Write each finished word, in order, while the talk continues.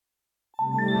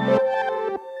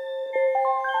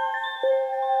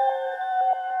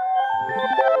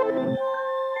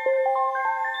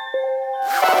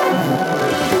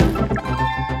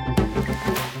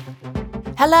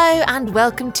Hello and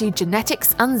welcome to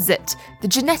Genetics Unzipped, the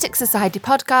Genetics Society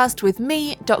podcast with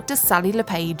me, Dr. Sally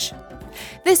LePage.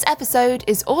 This episode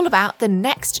is all about the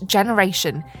next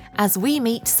generation as we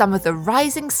meet some of the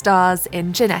rising stars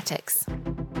in genetics.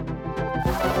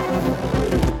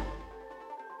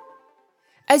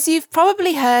 As you've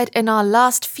probably heard in our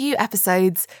last few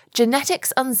episodes,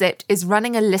 Genetics Unzipped is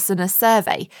running a listener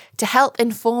survey to help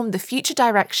inform the future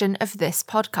direction of this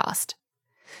podcast.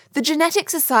 The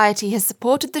Genetics Society has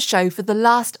supported the show for the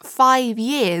last 5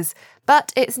 years,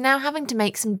 but it's now having to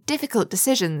make some difficult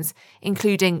decisions,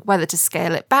 including whether to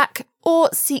scale it back or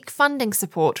seek funding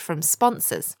support from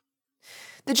sponsors.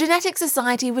 The Genetics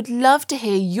Society would love to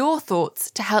hear your thoughts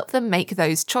to help them make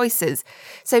those choices.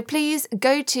 So please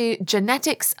go to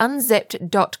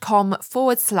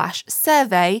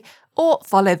geneticsunzipped.com/survey or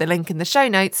follow the link in the show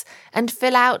notes and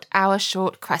fill out our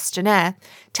short questionnaire,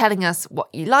 telling us what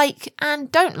you like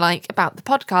and don't like about the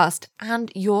podcast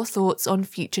and your thoughts on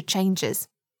future changes.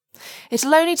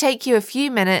 It'll only take you a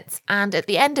few minutes, and at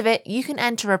the end of it, you can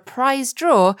enter a prize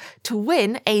draw to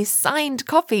win a signed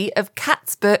copy of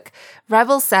Kat's book,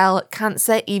 Rebel Cell,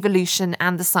 Cancer, Evolution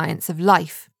and the Science of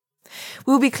Life.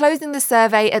 We'll be closing the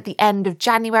survey at the end of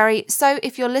January, so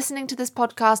if you're listening to this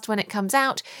podcast when it comes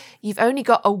out, you've only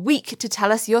got a week to tell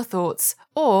us your thoughts,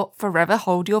 or forever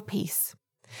hold your peace.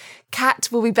 Kat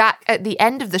will be back at the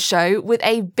end of the show with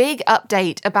a big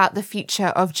update about the future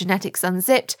of Genetics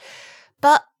Unzipped,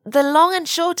 but the long and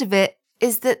short of it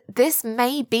is that this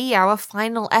may be our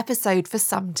final episode for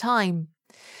some time.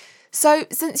 So,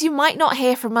 since you might not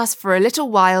hear from us for a little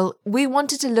while, we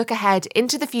wanted to look ahead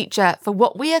into the future for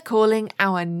what we are calling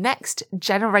our next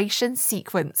generation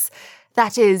sequence.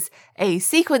 That is, a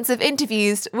sequence of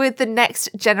interviews with the next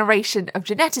generation of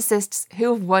geneticists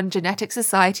who have won Genetics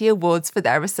Society awards for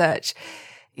their research.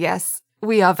 Yes,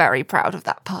 we are very proud of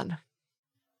that pun.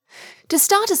 To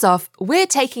start us off, we're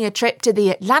taking a trip to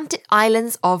the Atlantic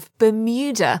islands of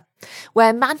Bermuda,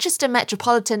 where Manchester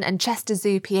Metropolitan and Chester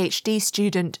Zoo PhD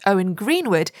student Owen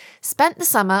Greenwood spent the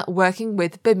summer working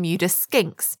with Bermuda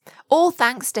skinks, all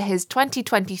thanks to his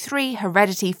 2023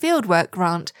 Heredity Fieldwork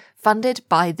grant funded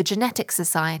by the Genetics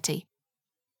Society.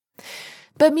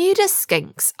 Bermuda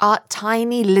skinks are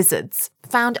tiny lizards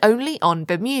found only on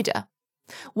Bermuda.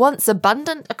 Once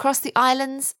abundant across the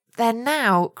islands, they're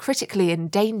now critically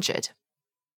endangered.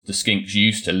 The skinks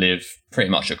used to live pretty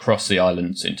much across the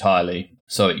islands entirely,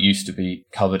 so it used to be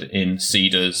covered in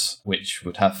cedars, which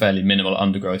would have fairly minimal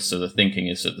undergrowth, so the thinking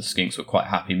is that the skinks were quite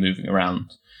happy moving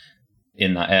around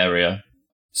in that area.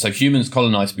 So humans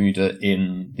colonised Bermuda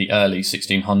in the early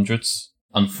 1600s.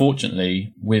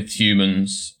 Unfortunately, with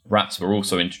humans, rats were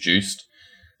also introduced,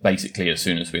 basically as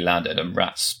soon as we landed, and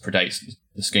rats predate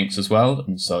the skinks as well,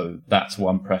 and so that's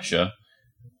one pressure.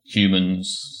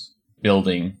 Humans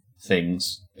building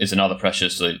things is another pressure,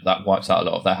 so that wipes out a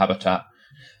lot of their habitat.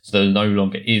 So there no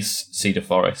longer is cedar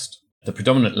forest. The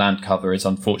predominant land cover is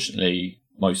unfortunately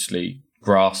mostly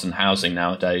grass and housing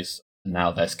nowadays.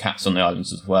 Now there's cats on the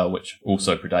islands as well, which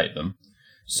also predate them.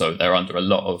 So they're under a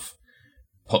lot of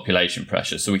population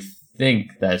pressure. So we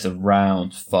think there's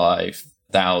around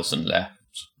 5,000 left,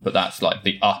 but that's like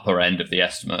the upper end of the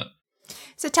estimate.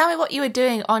 So tell me what you were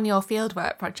doing on your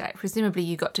fieldwork project. Presumably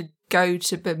you got to go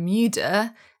to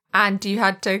Bermuda and you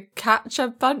had to catch a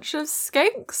bunch of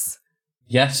skinks?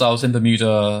 Yes, I was in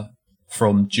Bermuda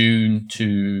from June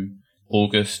to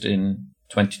August in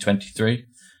 2023.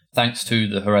 Thanks to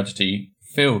the Heredity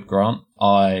Field grant,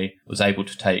 I was able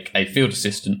to take a field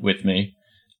assistant with me.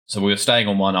 So we were staying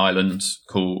on one island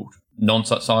called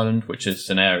Nonsuch Island, which is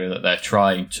an area that they're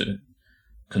trying to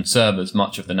conserve as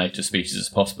much of the native species as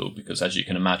possible, because as you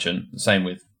can imagine, the same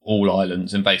with all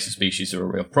islands, invasive species are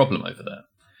a real problem over there.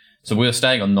 So we were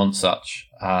staying on Nonsuch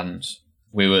and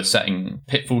we were setting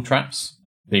pitfall traps,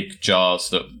 big jars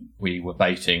that we were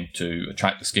baiting to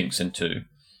attract the skinks into.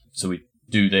 So we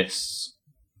do this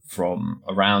from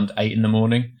around 8 in the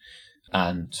morning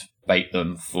and bait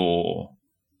them for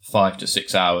 5 to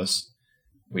 6 hours.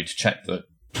 We'd check the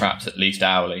traps at least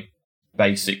hourly.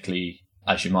 Basically,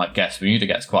 as you might guess, Bermuda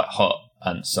gets quite hot.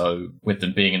 And so with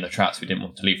them being in the traps, we didn't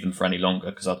want to leave them for any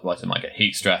longer because otherwise they might get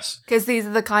heat stress. Because these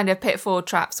are the kind of pitfall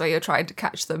traps where you're trying to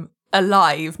catch them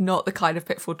alive, not the kind of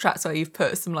pitfall traps where you've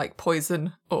put some like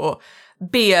poison or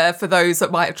beer for those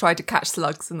that might have tried to catch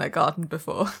slugs in their garden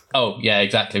before. Oh, yeah,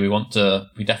 exactly. We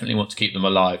definitely want to keep them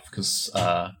alive because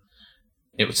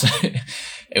it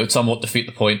would somewhat defeat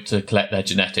the point to collect their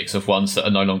genetics of ones that are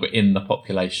no longer in the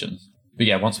population. But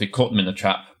yeah, once we caught them in the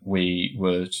trap, we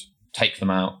would take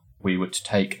them out. We would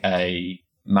take a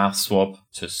mouth swab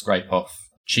to scrape off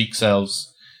cheek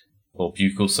cells or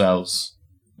buccal cells,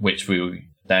 which we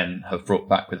then have brought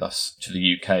back with us to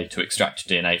the UK to extract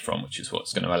DNA from, which is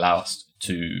what's going to allow us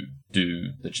to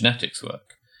do the genetics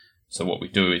work. So what we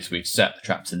do is we'd set the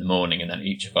traps in the morning, and then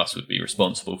each of us would be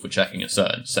responsible for checking a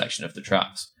certain section of the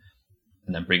traps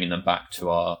and then bringing them back to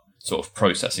our sort of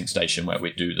processing station where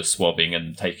we do the swabbing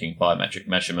and taking biometric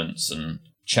measurements and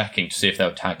checking to see if they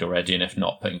were tagged already, and if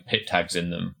not, putting pit tags in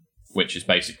them, which is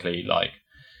basically like,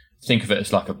 think of it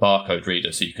as like a barcode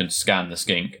reader, so you can scan the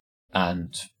skink,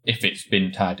 and if it's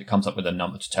been tagged, it comes up with a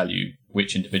number to tell you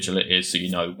which individual it is, so you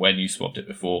know when you swabbed it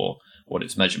before, what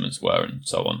its measurements were, and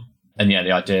so on. And yeah,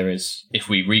 the idea is if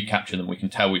we recapture them, we can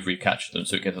tell we've recaptured them,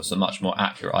 so it gives us a much more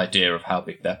accurate idea of how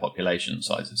big their population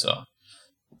sizes are.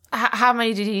 How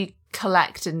many did you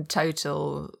collect in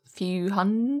total? Few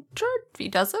hundred? Few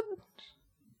dozen?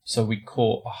 So we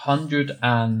caught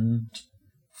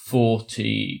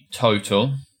 140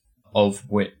 total, of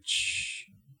which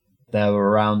there were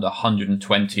around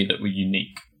 120 that were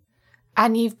unique.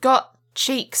 And you've got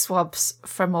cheek swabs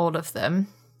from all of them,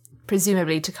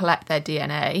 presumably to collect their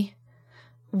DNA.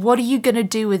 What are you going to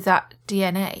do with that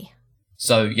DNA?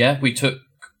 So, yeah, we took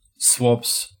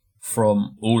swabs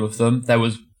from all of them. There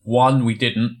was one we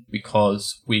didn't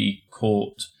because we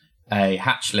caught a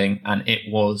hatchling, and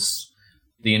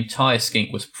the entire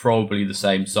skink was probably the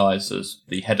same size as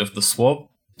the head of the swab.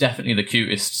 Definitely the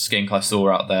cutest skink I saw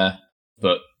out there.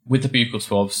 But with the buccal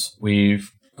swabs, we've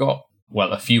got,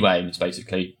 a few aims,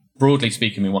 basically. Broadly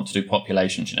speaking, we want to do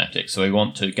population genetics. So we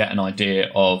want to get an idea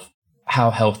of how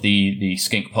healthy the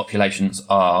skink populations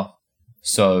are.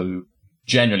 So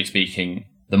generally speaking,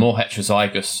 the more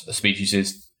heterozygous a species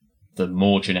is, the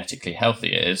more genetically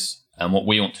healthy it is. And what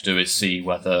we want to do is see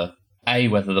whether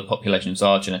the populations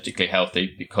are genetically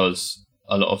healthy, because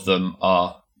a lot of them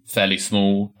are fairly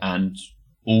small and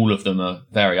all of them are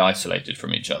very isolated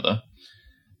from each other.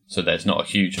 So there's not a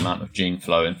huge amount of gene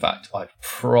flow. In fact, I'd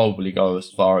probably go as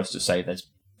far as to say there's,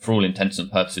 for all intents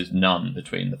and purposes, none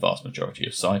between the vast majority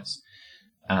of sites.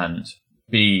 And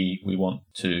B, we want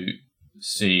to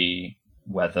see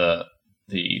whether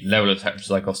the level of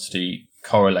heterozygosity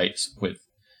correlates with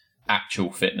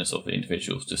actual fitness of the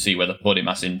individuals, to see whether body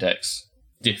mass index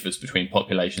differs between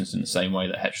populations in the same way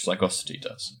that heterozygosity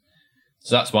does.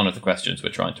 So that's one of the questions we're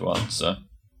trying to answer.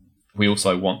 We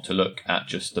also want to look at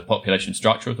just the population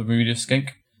structure of the Bermuda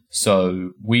skink.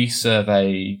 So we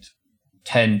surveyed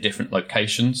 10 different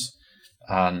locations,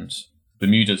 and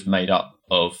Bermuda's made up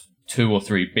of 2 or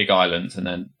 3 big islands and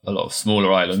then a lot of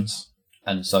smaller islands.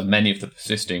 And so many of the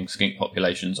persisting skink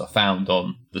populations are found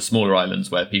on the smaller islands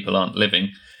where people aren't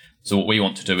living. So what we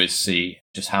want to do is see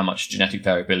just how much genetic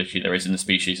variability there is in the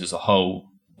species as a whole,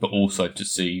 but also to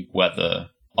see whether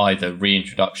either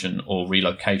reintroduction or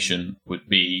relocation would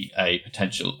be a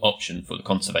potential option for the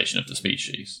conservation of the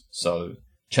species. So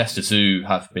Chester Zoo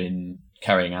have been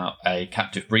carrying out a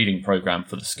captive breeding program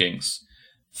for the skinks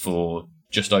for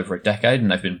just over a decade, and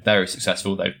they've been very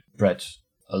successful. They've bred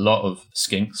a lot of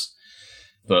skinks,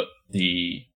 but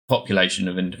the population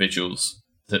of individuals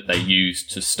that they used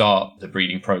to start the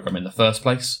breeding program in the first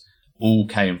place all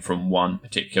came from one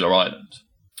particular island.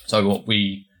 So what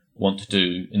we want to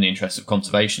do in the interest of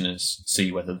conservation is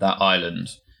see whether that island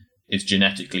is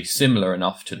genetically similar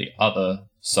enough to the other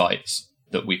sites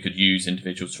that we could use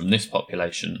individuals from this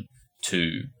population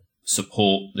to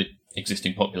support the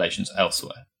existing populations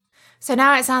elsewhere. So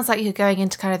now it sounds like you're going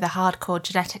into kind of the hardcore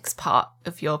genetics part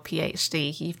of your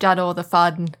PhD. You've done all the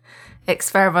fun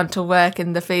experimental work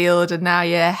in the field, and now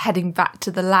you're heading back to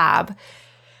the lab.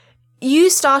 You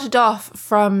started off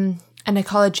from an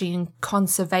ecology and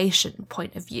conservation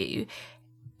point of view.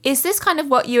 Is this kind of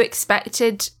what you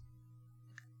expected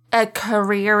a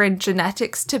career in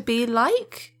genetics to be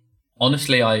like?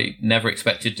 Honestly, I never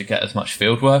expected to get as much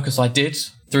field work as I did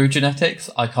through genetics.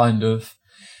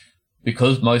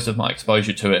 Because most of my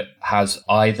exposure to it has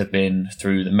either been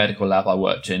through the medical lab I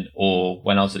worked in, or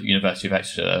when I was at the University of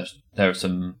Exeter, there are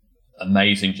some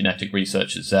amazing genetic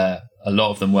researchers there. A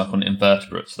lot of them work on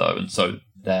invertebrates though, and so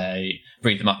they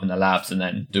breed them up in the labs and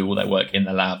then do all their work in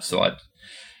the lab. So I'd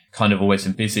kind of always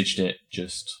envisaged it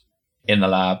just in the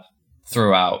lab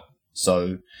throughout.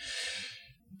 So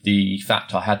the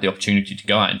fact I had the opportunity to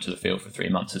go out into the field for 3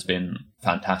 months has been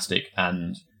fantastic.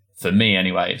 And for me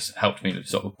anyway, it's helped me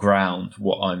sort of ground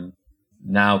what I'm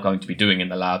now going to be doing in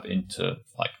the lab into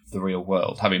like the real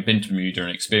world. Having been to Bermuda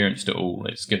and experienced it all,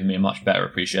 it's given me a much better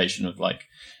appreciation of like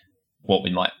what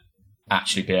we might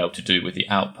actually be able to do with the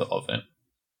output of it.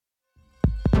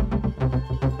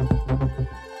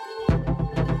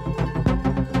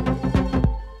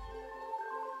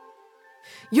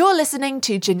 You're listening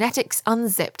to Genetics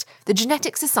Unzipped, the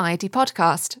Genetic Society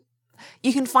podcast.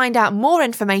 You can find out more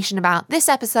information about this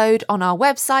episode on our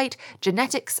website,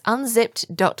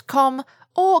 geneticsunzipped.com,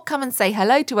 or come and say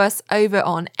hello to us over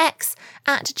on X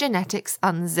at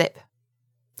geneticsunzip.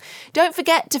 Don't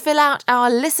forget to fill out our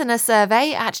listener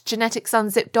survey at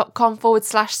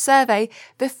geneticsunzip.com/survey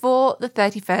before the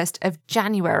 31st of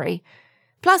January.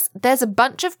 Plus, there's a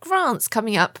bunch of grants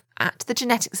coming up at the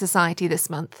Genetics Society this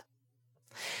month.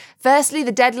 Firstly,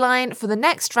 the deadline for the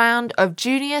next round of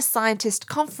Junior Scientist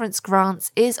Conference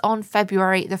grants is on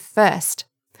February the 1st.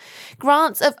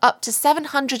 Grants of up to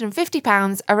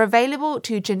 £750 are available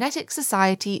to Genetics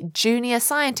Society Junior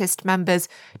Scientist members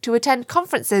to attend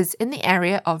conferences in the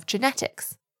area of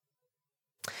genetics.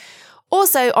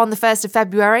 Also on the 1st of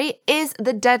February is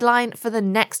the deadline for the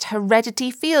next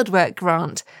Heredity Fieldwork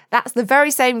grant. That's the very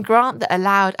same grant that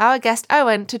allowed our guest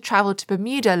Owen to travel to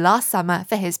Bermuda last summer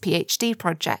for his PhD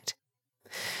project.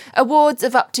 Awards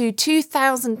of up to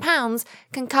 £2,000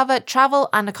 can cover travel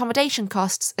and accommodation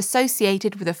costs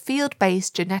associated with a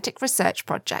field-based genetic research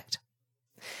project.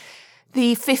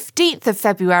 The 15th of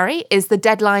February is the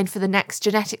deadline for the next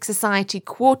Genetics Society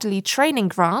quarterly training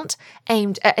grant,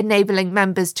 aimed at enabling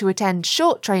members to attend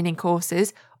short training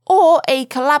courses or a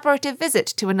collaborative visit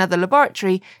to another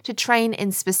laboratory to train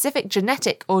in specific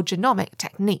genetic or genomic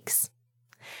techniques.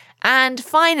 And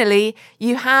finally,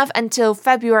 you have until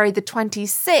February the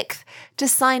 26th to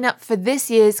sign up for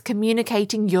this year's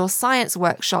Communicating Your Science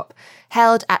workshop,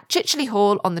 held at Chicheley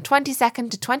Hall on the 22nd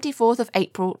to 24th of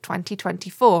April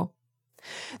 2024.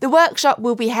 The workshop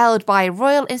will be held by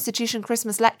Royal Institution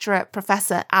Christmas lecturer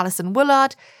Professor Alison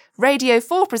Woolard, Radio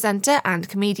 4 presenter and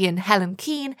comedian Helen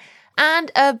Keane,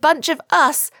 and a bunch of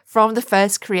us from the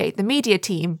First Create the Media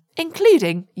team,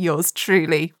 including yours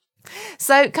truly.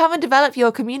 So come and develop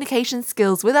your communication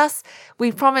skills with us.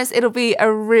 We promise it'll be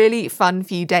a really fun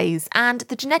few days, and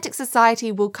the Genetics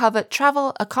Society will cover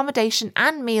travel, accommodation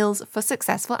and meals for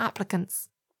successful applicants.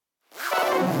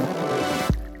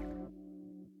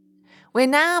 We're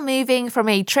now moving from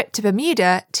a trip to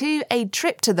Bermuda to a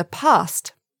trip to the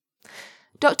past.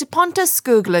 Dr. Pontus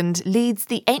Skoglund leads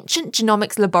the Ancient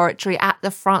Genomics Laboratory at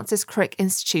the Francis Crick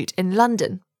Institute in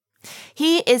London.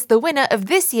 He is the winner of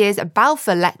this year's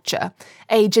Balfour Lecture,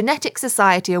 a Genetics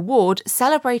Society award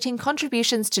celebrating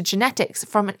contributions to genetics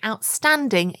from an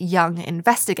outstanding young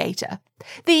investigator,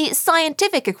 the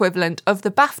scientific equivalent of the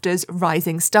BAFTA's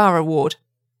Rising Star Award.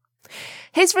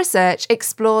 His research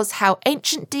explores how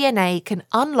ancient DNA can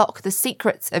unlock the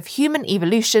secrets of human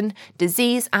evolution,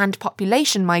 disease, and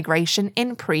population migration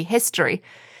in prehistory.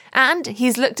 And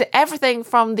he's looked at everything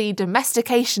from the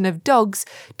domestication of dogs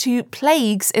to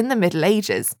plagues in the Middle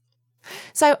Ages.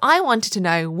 So I wanted to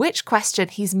know which question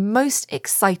he's most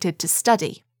excited to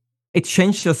study. It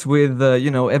changes with,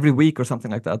 every week or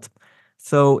something like that.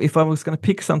 So if I was going to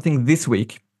pick something this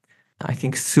week, I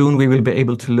think soon we will be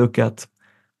able to look at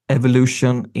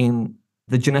evolution in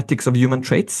the genetics of human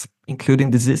traits,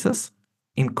 including diseases,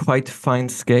 in quite fine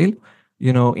scale,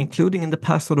 including in the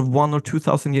past sort of 1,000 or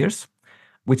 2,000 years,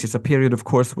 which is a period, of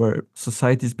course, where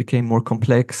societies became more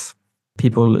complex.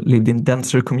 People lived in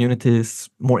denser communities,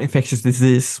 more infectious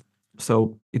disease.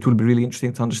 So it will be really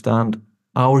interesting to understand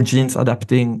our genes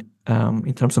adapting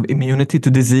in terms of immunity to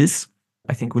disease.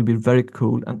 I think will be very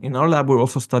cool. And in our lab, we'll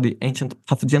also study ancient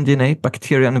pathogen DNA,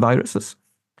 bacteria and viruses,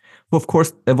 who of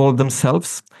course evolved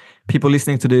themselves. People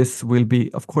listening to this will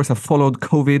be, of course, have followed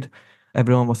COVID.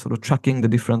 Everyone was sort of tracking the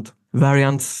different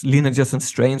variants, lineages and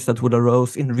strains that would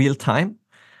arise in real time.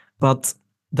 But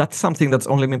that's something that's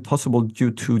only been possible due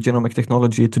to genomic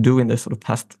technology to do in the sort of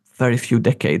past very few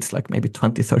decades, like maybe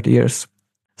 20, 30 years.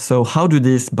 So how do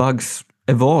these bugs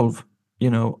evolve,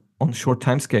 on short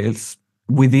timescales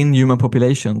within human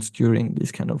populations during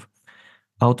these kind of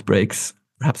outbreaks?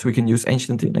 Perhaps we can use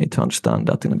ancient DNA to understand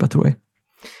that in a better way.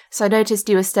 So I noticed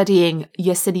you were studying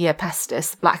Yersinia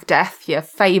pestis, Black Death, your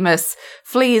famous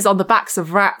fleas on the backs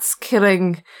of rats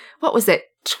killing,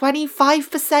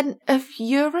 25% of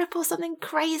Europe or something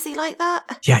crazy like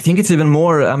that? Yeah, I think it's even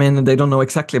more. I mean, they don't know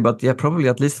exactly, but yeah, probably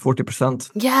at least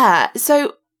 40%. Yeah.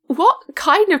 So what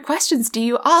kind of questions do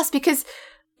you ask? Because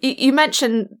you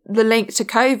mentioned the link to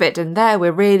COVID, and there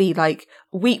we're really like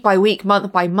week by week,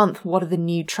 month by month, what are the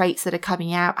new traits that are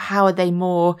coming out? How are they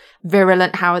more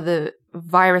virulent? How are the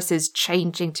viruses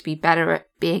changing to be better at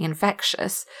being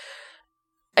infectious?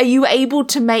 Are you able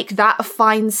to make that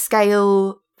fine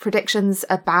scale predictions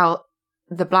about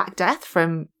the Black Death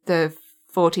from the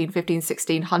 14, 15,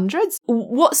 1600s?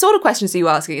 What sort of questions are you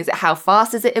asking? Is it how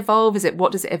fast does it evolve? Is it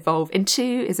what does it evolve into?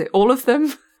 Is it all of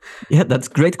them? Yeah, that's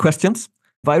great questions.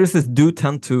 Viruses do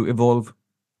tend to evolve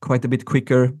quite a bit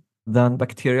quicker than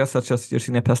bacteria, such as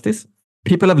Yersinia pestis.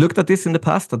 people have looked at this in the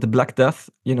past, at the Black Death.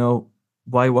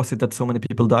 Why was it that so many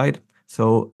people died?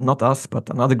 So not us, but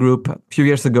another group a few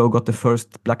years ago got the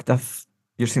first Black Death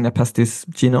Yersinia pestis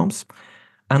genomes.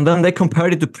 And then they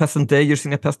compared it to present-day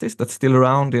Yersinia pestis that's still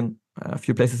around in a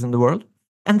few places in the world.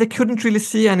 And they couldn't really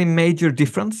see any major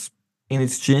difference in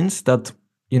its genes that,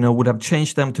 would have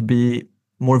changed them to be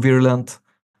more virulent.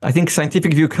 I think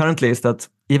scientific view currently is that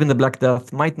even the Black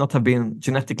Death might not have been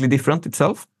genetically different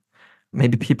itself.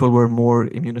 Maybe people were more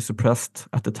immunosuppressed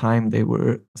at the time. They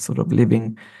were sort of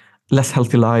living less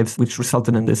healthy lives, which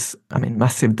resulted in this,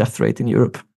 massive death rate in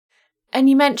Europe. And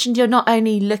you mentioned you're not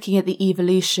only looking at the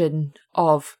evolution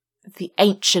of the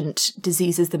ancient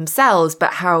diseases themselves,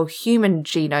 but how human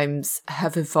genomes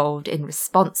have evolved in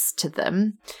response to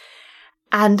them.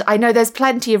 And I know there's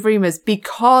plenty of rumours,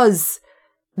 because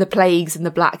the plagues and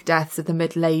the Black Deaths of the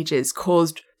Middle Ages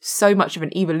caused so much of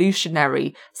an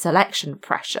evolutionary selection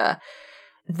pressure,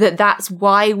 that's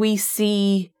why we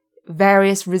see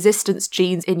various resistance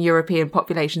genes in European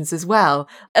populations as well.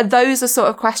 Are those the sort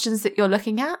of questions that you're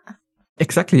looking at?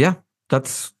 Exactly, yeah.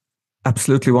 That's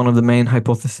absolutely one of the main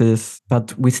hypotheses,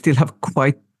 but we still have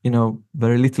quite,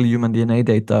 very little human DNA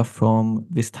data from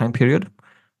this time period.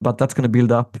 But that's going to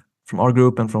build up from our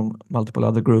group and from multiple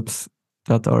other groups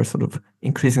that are sort of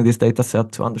increasing this data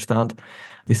set to understand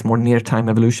this more near-time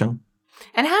evolution.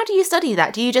 And how do you study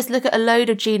that? Do you just look at a load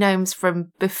of genomes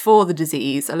from before the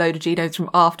disease, a load of genomes from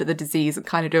after the disease, and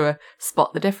kind of do a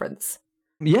spot the difference?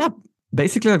 Yeah,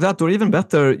 basically like that. Or even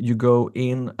better, you go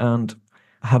in and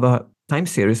have a time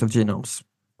series of genomes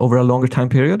over a longer time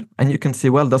period. And you can see,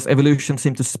 well, does evolution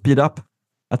seem to speed up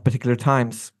at particular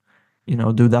times?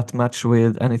 Do that match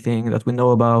with anything that we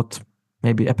know about,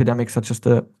 maybe epidemics such as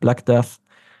the Black Death?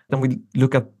 Then we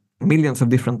look at millions of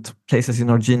different places in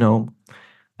our genome.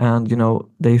 And,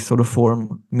 they sort of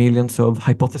form millions of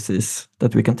hypotheses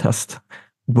that we can test.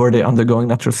 Were they undergoing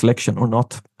natural selection or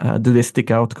not? Do they stick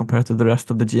out compared to the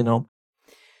rest of the genome?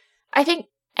 I think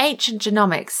ancient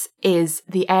genomics is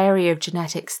the area of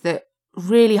genetics that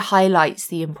really highlights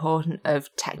the importance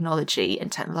of technology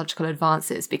and technological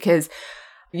advances, because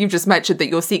you've just mentioned that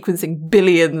you're sequencing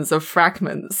billions of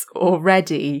fragments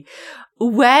already.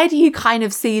 Where do you kind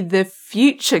of see the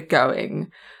future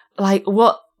going? Like,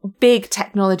 what big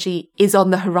technology is on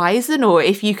the horizon? Or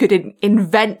if you could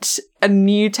invent a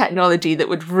new technology that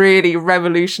would really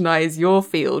revolutionize your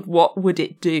field, what would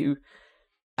it do?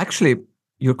 Actually,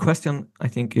 your question, I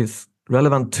think, is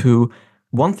relevant to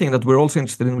one thing that we're also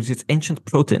interested in, which is ancient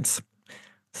proteins.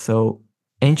 So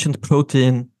ancient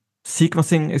protein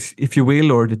sequencing, if you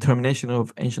will, or determination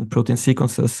of ancient protein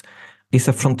sequences is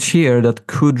a frontier that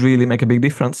could really make a big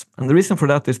difference. And the reason for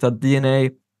that is that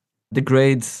DNA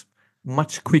degrades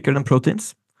much quicker than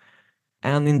proteins.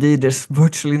 And indeed, there's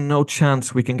virtually no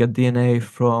chance we can get DNA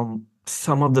from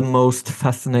some of the most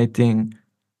fascinating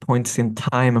points in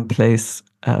time and place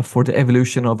for the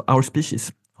evolution of our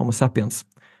species, Homo sapiens.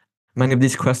 Many of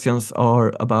these questions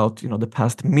are about, the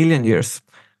past million years,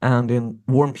 and in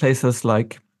warm places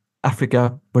like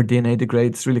Africa, where DNA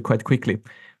degrades really quite quickly.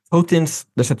 Proteins,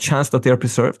 there's a chance that they are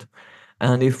preserved.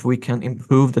 And if we can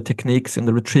improve the techniques in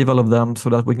the retrieval of them so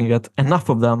that we can get enough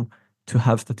of them to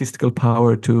have statistical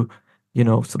power to,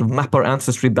 sort of map our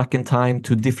ancestry back in time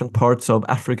to different parts of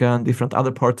Africa and different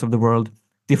other parts of the world,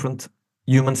 different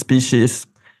human species,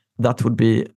 that would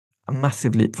be a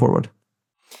massive leap forward.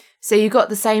 So you've got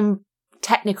the same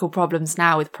technical problems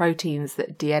now with proteins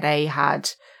that DNA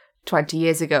had 20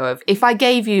 years ago of, if I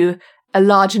gave you a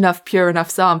large enough, pure enough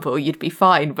sample, you'd be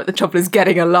fine. But the trouble is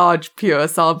getting a large, pure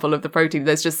sample of the protein.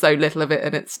 There's just so little of it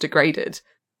and it's degraded.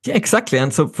 Yeah, exactly.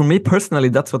 And so for me personally,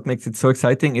 that's what makes it so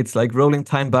exciting. It's like rolling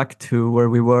time back to where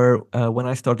we were when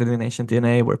I started in ancient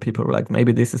DNA, where people were like,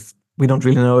 maybe we don't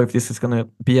really know if this is going to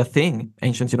be a thing,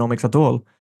 ancient genomics at all.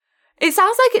 It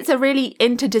sounds like it's a really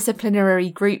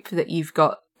interdisciplinary group that you've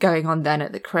got going on then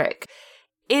at the Crick.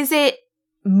 Is it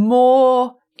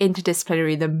more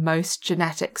interdisciplinary than most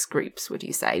genetics groups, would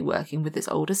you say, working with this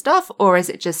older stuff? Or is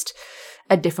it just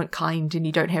a different kind and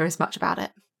you don't hear as much about it?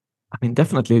 I mean,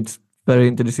 definitely it's very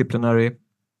interdisciplinary.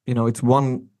 It's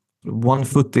one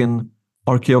foot in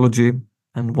archaeology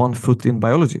and 1 foot in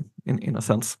biology, in a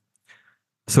sense.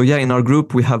 So yeah, in our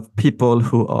group, we have people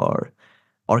who are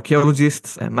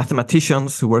archaeologists and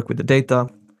mathematicians who work with the data,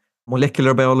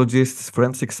 molecular biologists,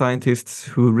 forensic scientists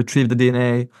who retrieve the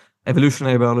DNA,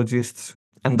 evolutionary biologists.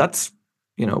 And that's,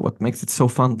 what makes it so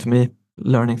fun to me,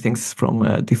 learning things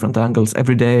from different angles.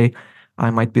 Every day,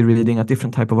 I might be reading a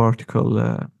different type of article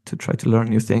to try to learn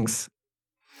new things.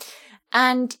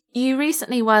 And you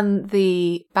recently won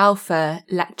the Balfour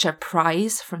Lecture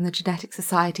Prize from the Genetic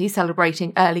Society,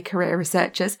 celebrating early career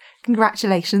researchers.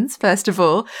 Congratulations, first of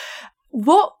all.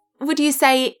 What would you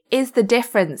say is the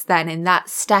difference then in that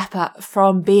step up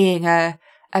from being a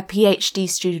PhD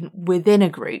student within a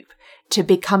group to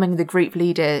becoming the group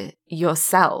leader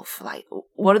yourself? Like,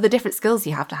 what are the different skills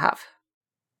you have to have?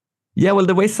 Yeah, well,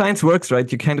 the way science works,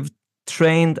 right? You kind of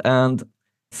trained and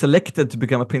selected to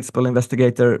become a principal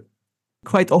investigator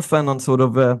quite often on sort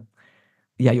of,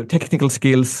 your technical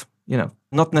skills,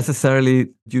 not necessarily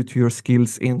due to your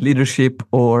skills in leadership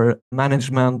or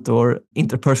management or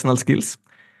interpersonal skills.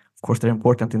 Of course, they're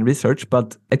important in research,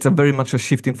 but it's a very much a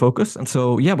shift in focus. And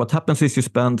so, what happens is you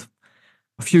spend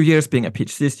a few years being a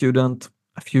PhD student,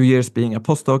 a few years being a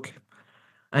postdoc,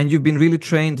 and you've been really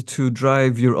trained to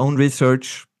drive your own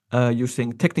research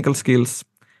using technical skills.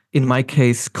 In my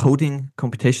case, coding,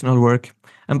 computational work.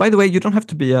 And by the way, you don't have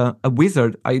to be a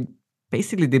wizard. I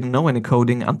basically didn't know any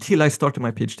coding until I started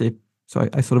my PhD. So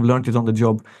I sort of learned it on the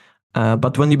job.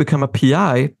 But when you become a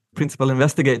PI, principal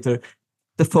investigator,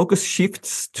 the focus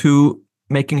shifts to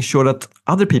making sure that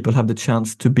other people have the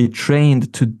chance to be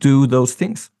trained to do those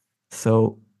things.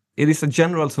 So it is a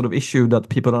general sort of issue that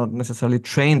people are not necessarily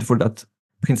trained for that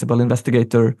principal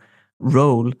investigator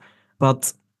role.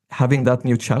 But having that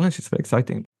new challenge is very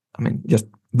exciting. I mean, just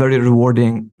very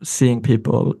rewarding seeing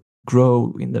people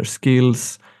grow in their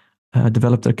skills,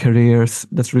 develop their careers.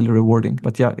 That's really rewarding.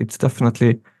 But yeah, it's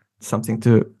definitely something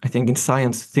to, I think, in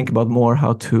science, think about more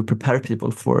how to prepare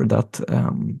people for that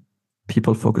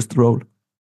people-focused role.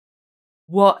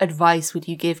 What advice would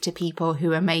you give to people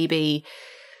who are maybe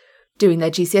doing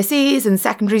their GCSEs in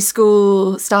secondary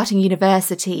school, starting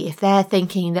university, if they're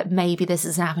thinking that maybe this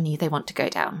is an avenue they want to go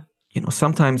down?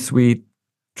 Sometimes we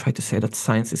try to say that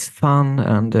science is fun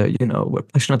and, we're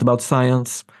passionate about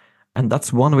science. And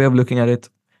that's one way of looking at it.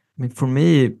 I mean, for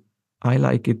me, I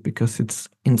like it because it's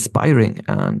inspiring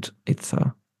and it's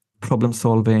problem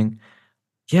solving.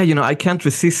 Yeah, I can't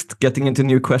resist getting into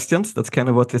new questions. That's kind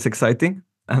of what is exciting.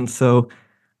 And so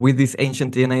with this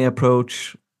ancient DNA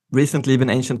approach, recently even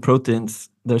ancient proteins,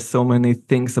 there's so many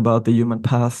things about the human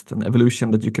past and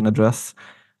evolution that you can address.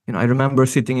 I remember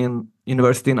sitting in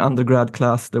university in undergrad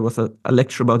class, there was a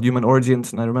lecture about human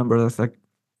origins. And I remember I was like,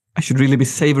 I should really be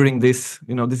savoring this.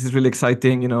 This is really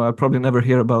exciting. I'll probably never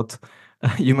hear about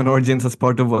human origins as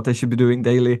part of what I should be doing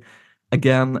daily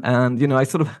again. And, I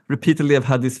sort of repeatedly have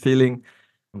had this feeling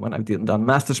when I've done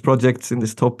master's projects in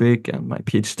this topic and my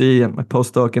PhD and my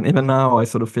postdoc. And even now, I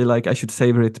sort of feel like I should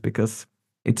savor it because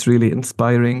it's really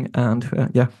inspiring. And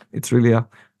it's really a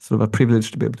sort of a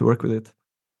privilege to be able to work with it.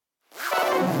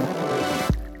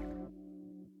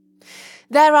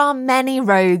 There are many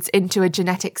roads into a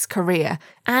genetics career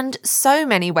and so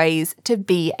many ways to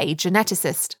be a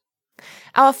geneticist.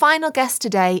 Our final guest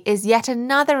today is yet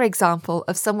another example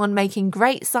of someone making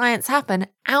great science happen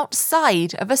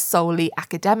outside of a solely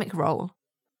academic role.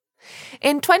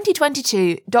 In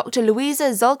 2022, Dr. Louisa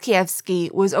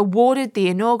Zolkiewski was awarded the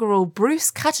inaugural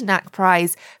Bruce Kutanak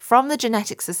Prize from the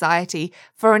Genetic Society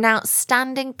for an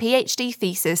outstanding PhD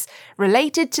thesis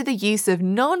related to the use of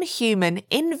non-human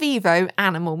in vivo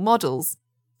animal models.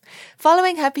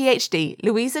 Following her PhD,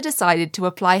 Louisa decided to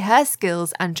apply her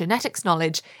skills and genetics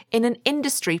knowledge in an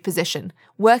industry position,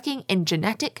 working in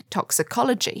genetic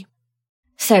toxicology.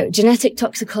 So, genetic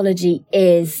toxicology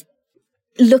is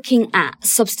looking at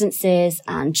substances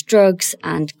and drugs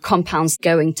and compounds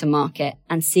going to market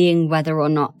and seeing whether or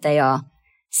not they are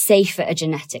safe at a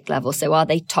genetic level. So are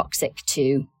they toxic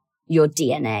to your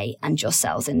DNA and your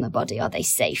cells in the body? Are they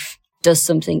safe? Does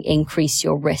something increase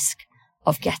your risk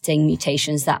of getting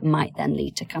mutations that might then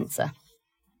lead to cancer?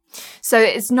 So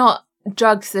it's not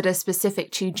drugs that are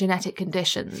specific to genetic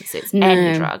conditions. It's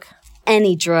any drug.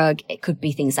 Any drug. It could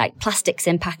be things like plastics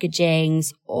in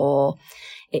packagings, or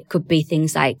it could be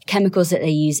things like chemicals that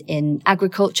they use in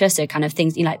agriculture. So kind of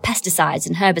things, like pesticides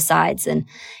and herbicides. And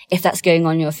if that's going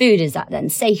on your food, is that then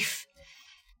safe?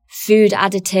 Food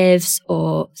additives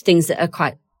or things that are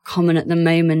quite common at the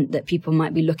moment that people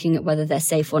might be looking at whether they're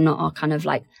safe or not are kind of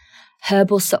like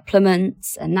herbal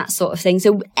supplements and that sort of thing.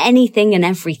 So anything and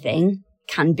everything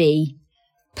can be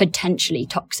potentially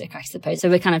toxic, I suppose. So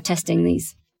we're kind of testing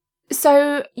these.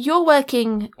 So you're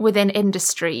working within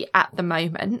industry at the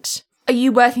moment. Are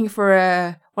you working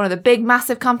for one of the big,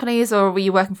 massive companies, or were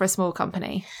you working for a small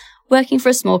company? Working for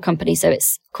a small company. So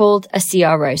it's called a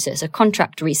CRO. So it's a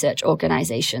contract research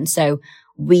organization. So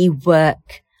we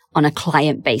work on a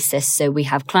client basis. So we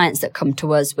have clients that come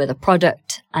to us with a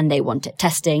product and they want it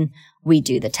testing. We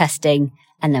do the testing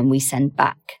and then we send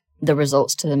back the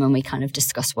results to them and we kind of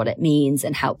discuss what it means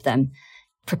and help them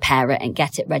prepare it and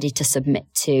get it ready to submit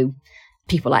to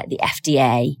people like the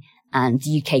FDA and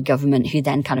the UK government, who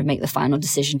then kind of make the final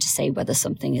decision to say whether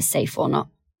something is safe or not.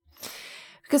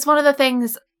 Because one of the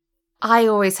things I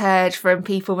always heard from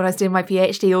people when I was doing my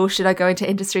PhD, or should I go into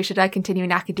industry, should I continue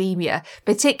in academia,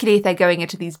 particularly if they're going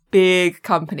into these big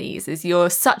companies, is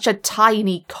you're such a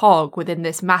tiny cog within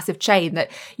this massive chain that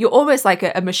you're almost like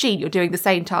a machine. You're doing the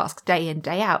same tasks day in,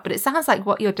 day out. But it sounds like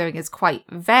what you're doing is quite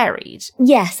varied.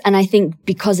 Yes. And I think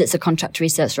because it's a contract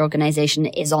research organisation,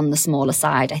 it is on the smaller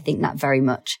side. I think that very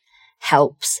much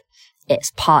helps.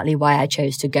 It's partly why I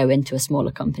chose to go into a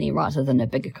smaller company rather than a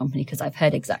bigger company, because I've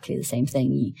heard exactly the same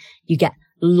thing. You get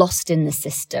lost in the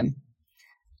system,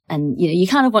 and you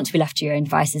kind of want to be left to your own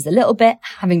devices a little bit.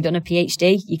 Having done a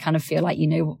PhD, you kind of feel like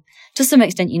to some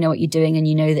extent you know what you're doing, and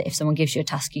you know that if someone gives you a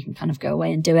task, you can kind of go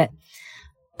away and do it.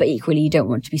 But equally, you don't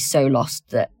want to be so lost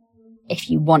that if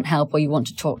you want help or you want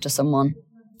to talk to someone,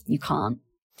 you can't.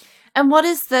 And what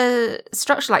is the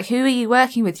structure like? Who are you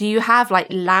working with? Do you have like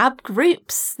lab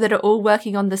groups that are all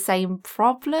working on the same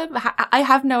problem? I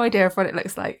have no idea of what it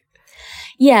looks like.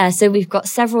 Yeah, so we've got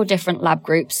several different lab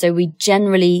groups. So we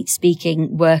generally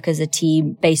speaking work as a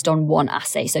team based on one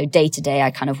assay. So day to day,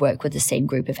 I kind of work with the same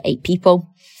group of 8 people.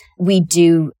 We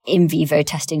do in vivo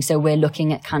testing. So we're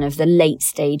looking at kind of the late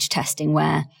stage testing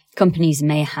where companies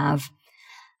may have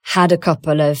had a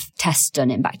couple of tests done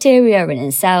in bacteria and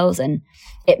in cells, and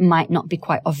it might not be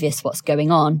quite obvious what's going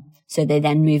on. So they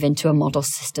then move into a model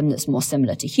system that's more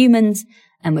similar to humans.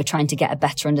 And we're trying to get a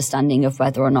better understanding of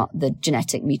whether or not the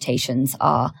genetic mutations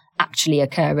are actually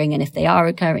occurring. And if they are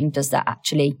occurring, does that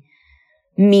actually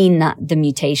mean that the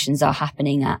mutations are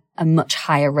happening at a much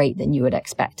higher rate than you would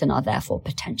expect and are therefore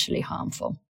potentially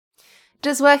harmful?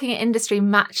 Does working in industry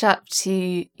match up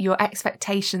to your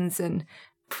expectations and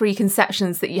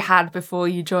preconceptions that you had before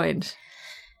you joined?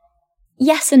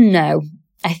 Yes and no.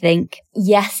 I think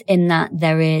yes, in that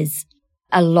there is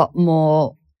a lot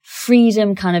more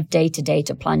freedom kind of day to day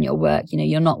to plan your work.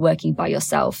 You're not working by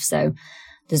yourself. So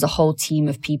there's a whole team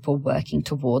of people working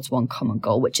towards one common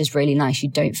goal, which is really nice. You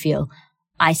don't feel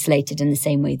isolated in the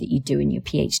same way that you do in your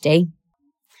PhD.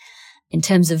 In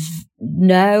terms of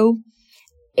no,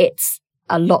 it's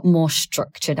a lot more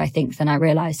structured, I think, than I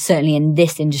realized. Certainly in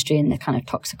this industry, in the kind of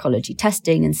toxicology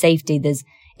testing and safety,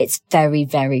 it's very,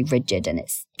 very rigid, and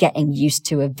it's getting used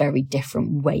to a very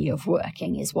different way of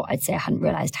working is what I'd say. I hadn't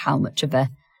realized how much of a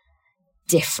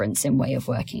difference in way of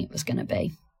working it was going to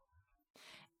be.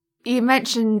 You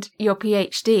mentioned your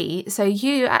PhD, so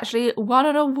you actually won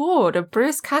an award, a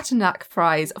Bruce Katernack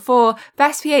Prize, for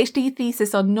Best PhD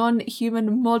Thesis on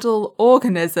Non-Human Model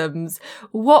Organisms.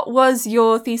 What was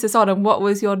your thesis on, and what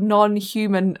was your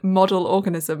non-human model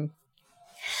organism?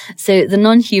 So the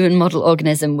non-human model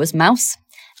organism was mouse.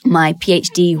 My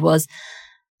PhD was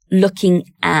looking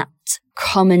at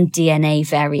common DNA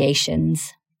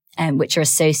variations, which are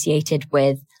associated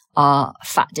with our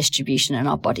fat distribution and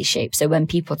our body shape. So when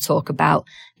people talk about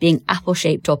being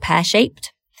apple-shaped or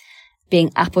pear-shaped,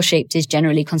 being apple-shaped is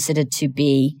generally considered to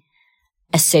be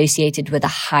associated with a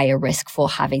higher risk for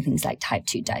having things like type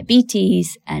 2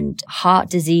 diabetes and heart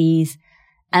disease.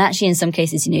 And actually, in some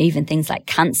cases, even things like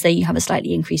cancer, you have a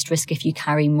slightly increased risk if you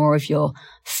carry more of your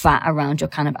fat around your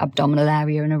kind of abdominal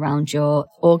area and around your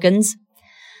organs.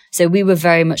 So we were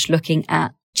very much looking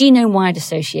at genome-wide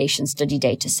association study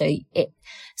data. So it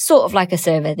sort of like a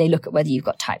survey. They look at whether you've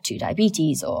got type 2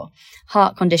 diabetes or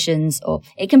heart conditions, or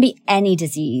it can be any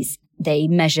disease. They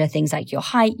measure things like your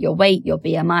height, your weight, your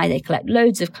BMI. They collect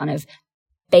loads of kind of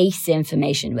base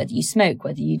information, whether you smoke,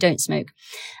 whether you don't smoke.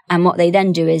 And what they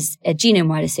then do is a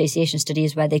genome-wide association study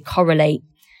is where they correlate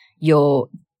your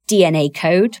DNA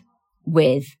code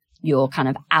with your kind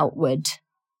of outward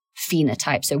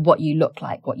phenotype. So what you look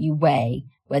like, what you weigh,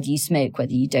 whether you smoke,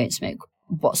 whether you don't smoke,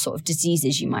 what sort of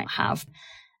diseases you might have.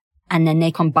 And then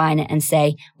they combine it and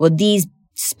say, well, these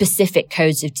specific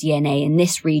codes of DNA in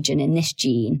this region, in this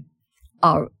gene,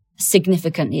 are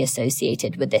significantly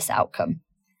associated with this outcome.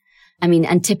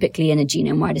 And typically in a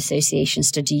genome-wide association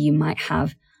study, you might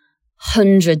have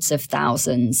hundreds of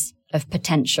thousands of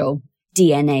potential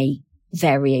DNA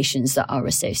variations that are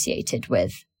associated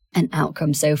with an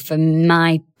outcome. So for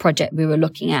my project, we were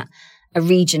looking at a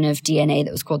region of DNA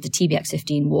that was called the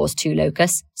TBX15 WARS2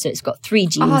 locus. So it's got 3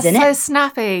 genes in it. Oh, so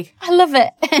snappy. I love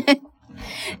it.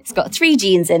 It's got 3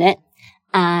 genes in it.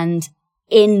 And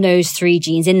in those 3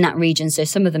 genes, in that region, so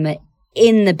some of them are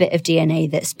in the bit of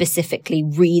DNA that specifically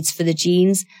reads for the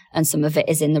genes, and some of it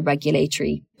is in the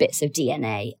regulatory bits of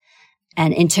DNA.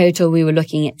 And in total, we were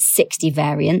looking at 60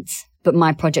 variants, but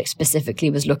my project specifically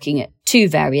was looking at 2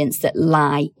 variants that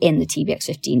lie in the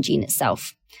TBX15 gene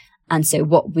itself. And so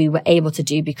what we were able to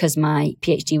do, because my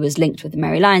PhD was linked with the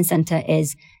Mary Lyon Centre,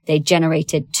 is they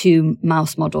generated 2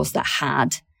 mouse models that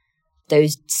had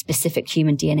those specific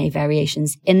human DNA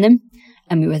variations in them.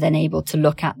 And we were then able to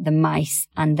look at the mice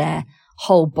and their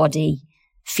whole body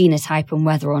phenotype and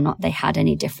whether or not they had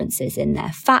any differences in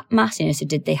their fat mass. So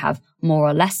did they have more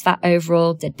or less fat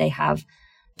overall? Did they have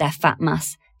their fat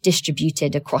mass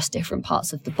distributed across different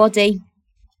parts of the body?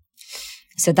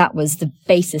 So that was the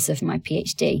basis of my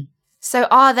PhD. So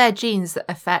are there genes that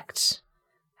affect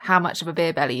how much of a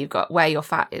beer belly you've got, where your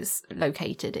fat is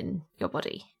located in your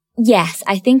body? Yes,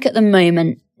 I think at the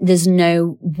moment there's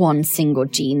no one single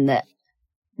gene that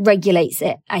regulates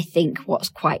it. I think what's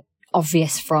quite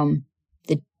obvious from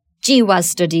the GWAS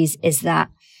studies is that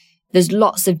there's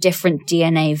lots of different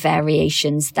DNA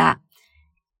variations that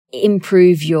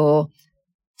improve your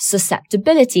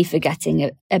susceptibility for getting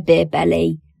a beer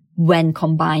belly when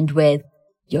combined with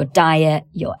your diet,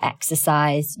 your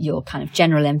exercise, your kind of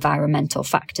general environmental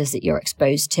factors that you're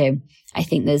exposed to. I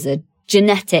think there's a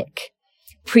genetic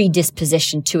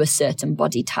predisposition to a certain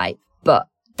body type, but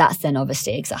that's then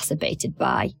obviously exacerbated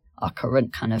by our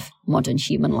current kind of modern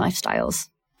human lifestyles.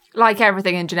 Like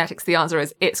everything in genetics, the answer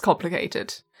is it's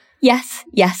complicated. Yes,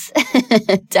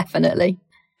 definitely.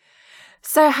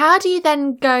 So how do you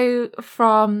then go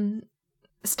from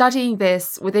studying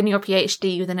this within your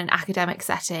PhD, within an academic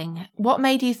setting? What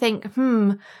made you think,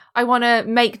 I want to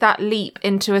make that leap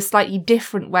into a slightly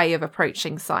different way of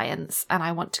approaching science, and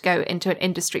I want to go into an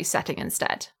industry setting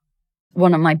instead?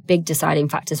 One of my big deciding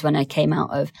factors when I came out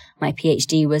of my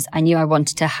PhD was I knew I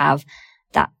wanted to have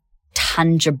that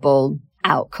tangible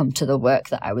outcome to the work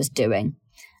that I was doing.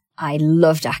 I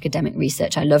loved academic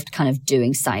research. I loved kind of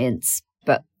doing science.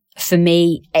 But for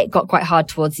me, it got quite hard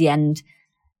towards the end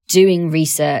doing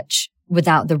research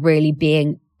without there really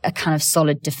being a kind of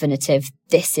solid, definitive,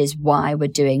 this is why we're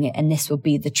doing it and this will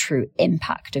be the true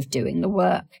impact of doing the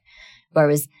work.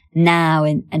 Whereas now,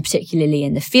 and particularly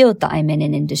in the field that I'm in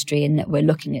industry, and that we're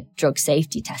looking at drug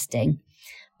safety testing,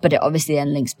 but it obviously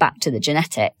then links back to the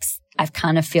genetics, I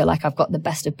kind of feel like I've got the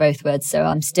best of both worlds. So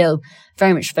I'm still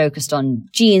very much focused on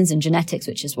genes and genetics,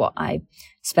 which is what I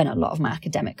spent a lot of my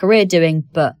academic career doing,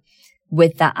 but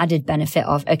with that added benefit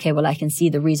of, okay, well, I can see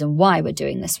the reason why we're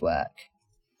doing this work.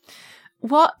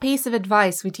 What piece of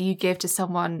advice would you give to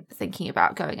someone thinking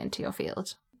about going into your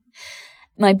field?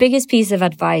 My biggest piece of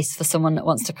advice for someone that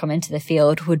wants to come into the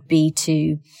field would be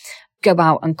to go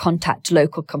out and contact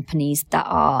local companies that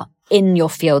are in your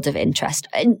field of interest.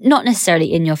 Not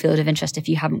necessarily in your field of interest if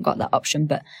you haven't got that option,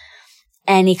 but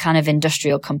any kind of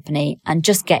industrial company, and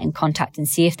just get in contact and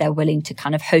see if they're willing to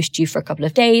kind of host you for a couple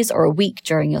of days or a week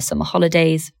during your summer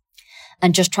holidays,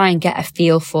 and just try and get a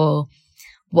feel for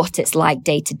what it's like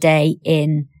day to day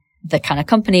in the kind of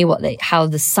company, how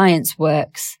the science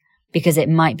works, because it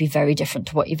might be very different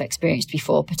to what you've experienced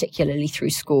before, particularly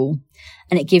through school.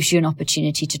 And it gives you an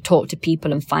opportunity to talk to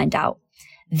people and find out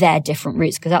their different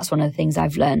routes, because that's one of the things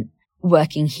I've learned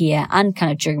working here and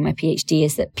kind of during my PhD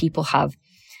is that people have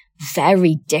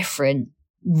very different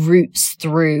routes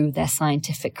through their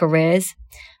scientific careers,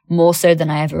 more so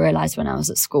than I ever realized when I was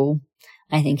at school.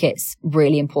 I think it's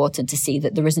really important to see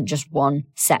that there isn't just one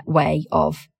set way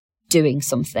of doing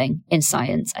something in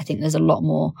science. I think there's a lot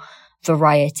more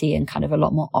variety and kind of a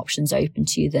lot more options open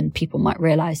to you than people might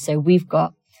realize. So we've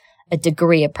got a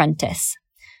degree apprentice.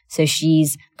 So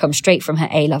she's come straight from her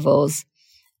A-levels.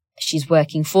 She's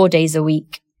working 4 days a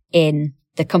week in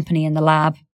the company in the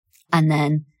lab. And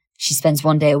then she spends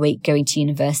 1 day a week going to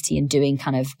university and doing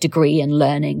kind of degree and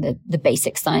learning the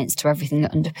basic science to everything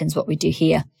that underpins what we do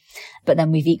here. But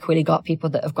then we've equally got people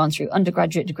that have gone through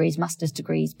undergraduate degrees, master's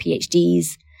degrees,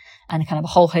 PhDs, and kind of a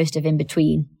whole host of in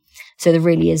between. So there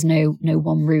really is no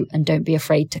one route, and don't be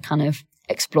afraid to kind of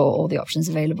explore all the options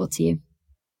available to you.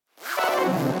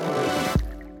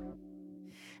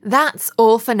 That's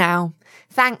all for now.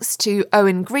 Thanks to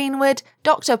Owen Greenwood,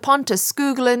 Dr. Pontus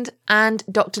Skoglund, and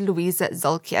Dr. Louisa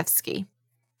Zolkiewski.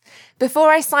 Before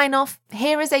I sign off,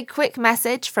 here is a quick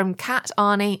message from Kat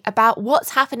Arney about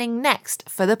what's happening next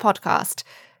for the podcast.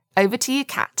 Over to you,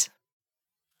 Kat.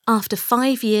 After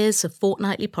 5 years of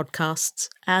fortnightly podcasts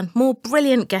and more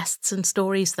brilliant guests and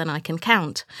stories than I can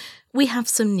count, we have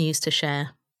some news to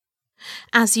share.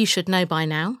 As you should know by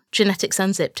now, Genetics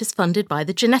Unzipped is funded by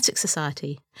the Genetics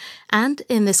Society, and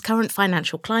in this current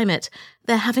financial climate,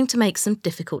 they're having to make some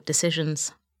difficult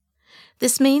decisions.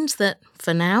 This means that,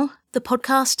 for now, the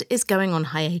podcast is going on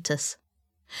hiatus.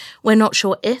 We're not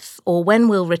sure if or when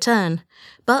we'll return,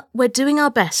 but we're doing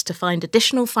our best to find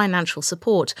additional financial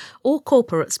support or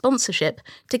corporate sponsorship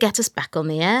to get us back on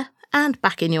the air and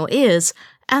back in your ears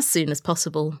as soon as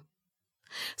possible.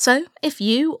 So, if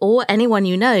you or anyone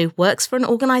you know works for an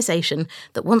organisation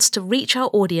that wants to reach our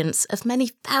audience of many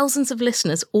thousands of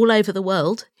listeners all over the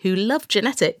world who love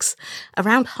genetics,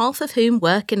 around half of whom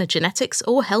work in a genetics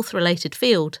or health-related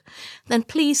field, then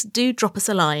please do drop us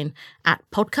a line at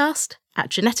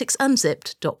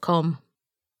podcast@geneticsunzipped.com.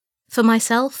 For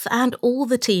myself and all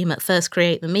the team at First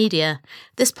Create the Media,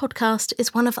 this podcast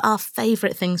is one of our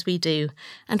favourite things we do,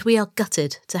 and we are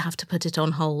gutted to have to put it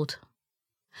on hold.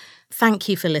 Thank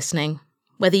you for listening,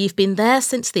 whether you've been there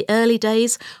since the early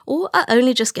days or are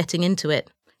only just getting into it,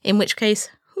 in which case,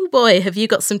 oh boy, have you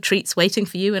got some treats waiting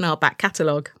for you in our back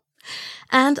catalogue.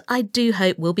 And I do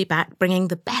hope we'll be back bringing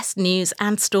the best news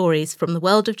and stories from the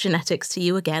world of genetics to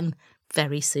you again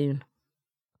very soon.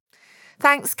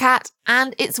 Thanks, Kat.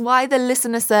 And it's why the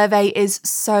listener survey is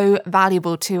so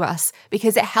valuable to us,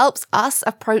 because it helps us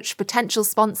approach potential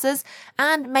sponsors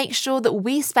and make sure that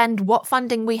we spend what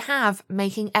funding we have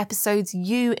making episodes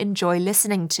you enjoy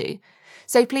listening to.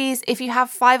 So please, if you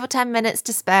have 5 or 10 minutes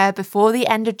to spare before the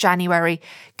end of January,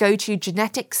 go to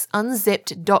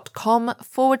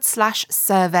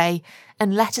geneticsunzipped.com/survey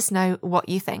and let us know what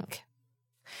you think.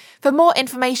 For more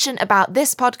information about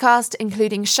this podcast,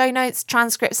 including show notes,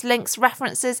 transcripts, links,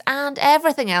 references, and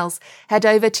everything else, head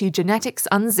over to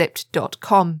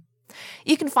geneticsunzipped.com.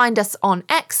 You can find us on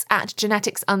X at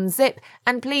geneticsunzip,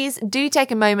 and please do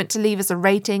take a moment to leave us a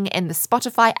rating in the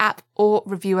Spotify app or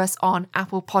review us on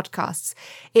Apple Podcasts.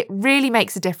 It really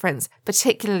makes a difference,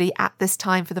 particularly at this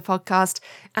time for the podcast,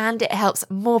 and it helps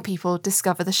more people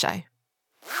discover the show.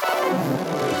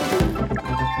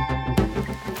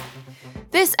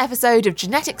 This episode of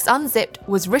Genetics Unzipped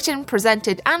was written,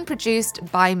 presented and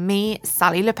produced by me,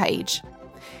 Sally LePage.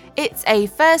 It's a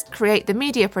First Create the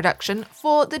Media production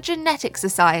for the Genetics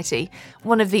Society,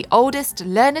 one of the oldest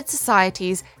learned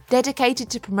societies dedicated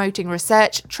to promoting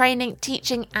research, training,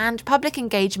 teaching and public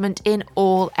engagement in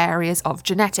all areas of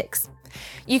genetics.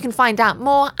 You can find out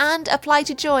more and apply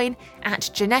to join at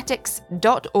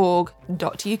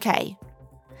genetics.org.uk.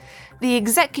 The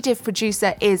executive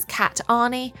producer is Kat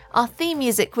Arney. Our theme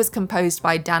music was composed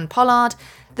by Dan Pollard.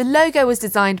 The logo was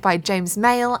designed by James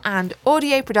Mayle and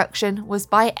audio production was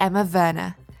by Emma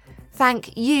Werner.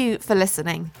 Thank you for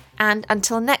listening. And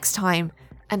until next time,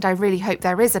 and I really hope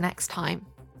there is a next time,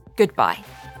 goodbye.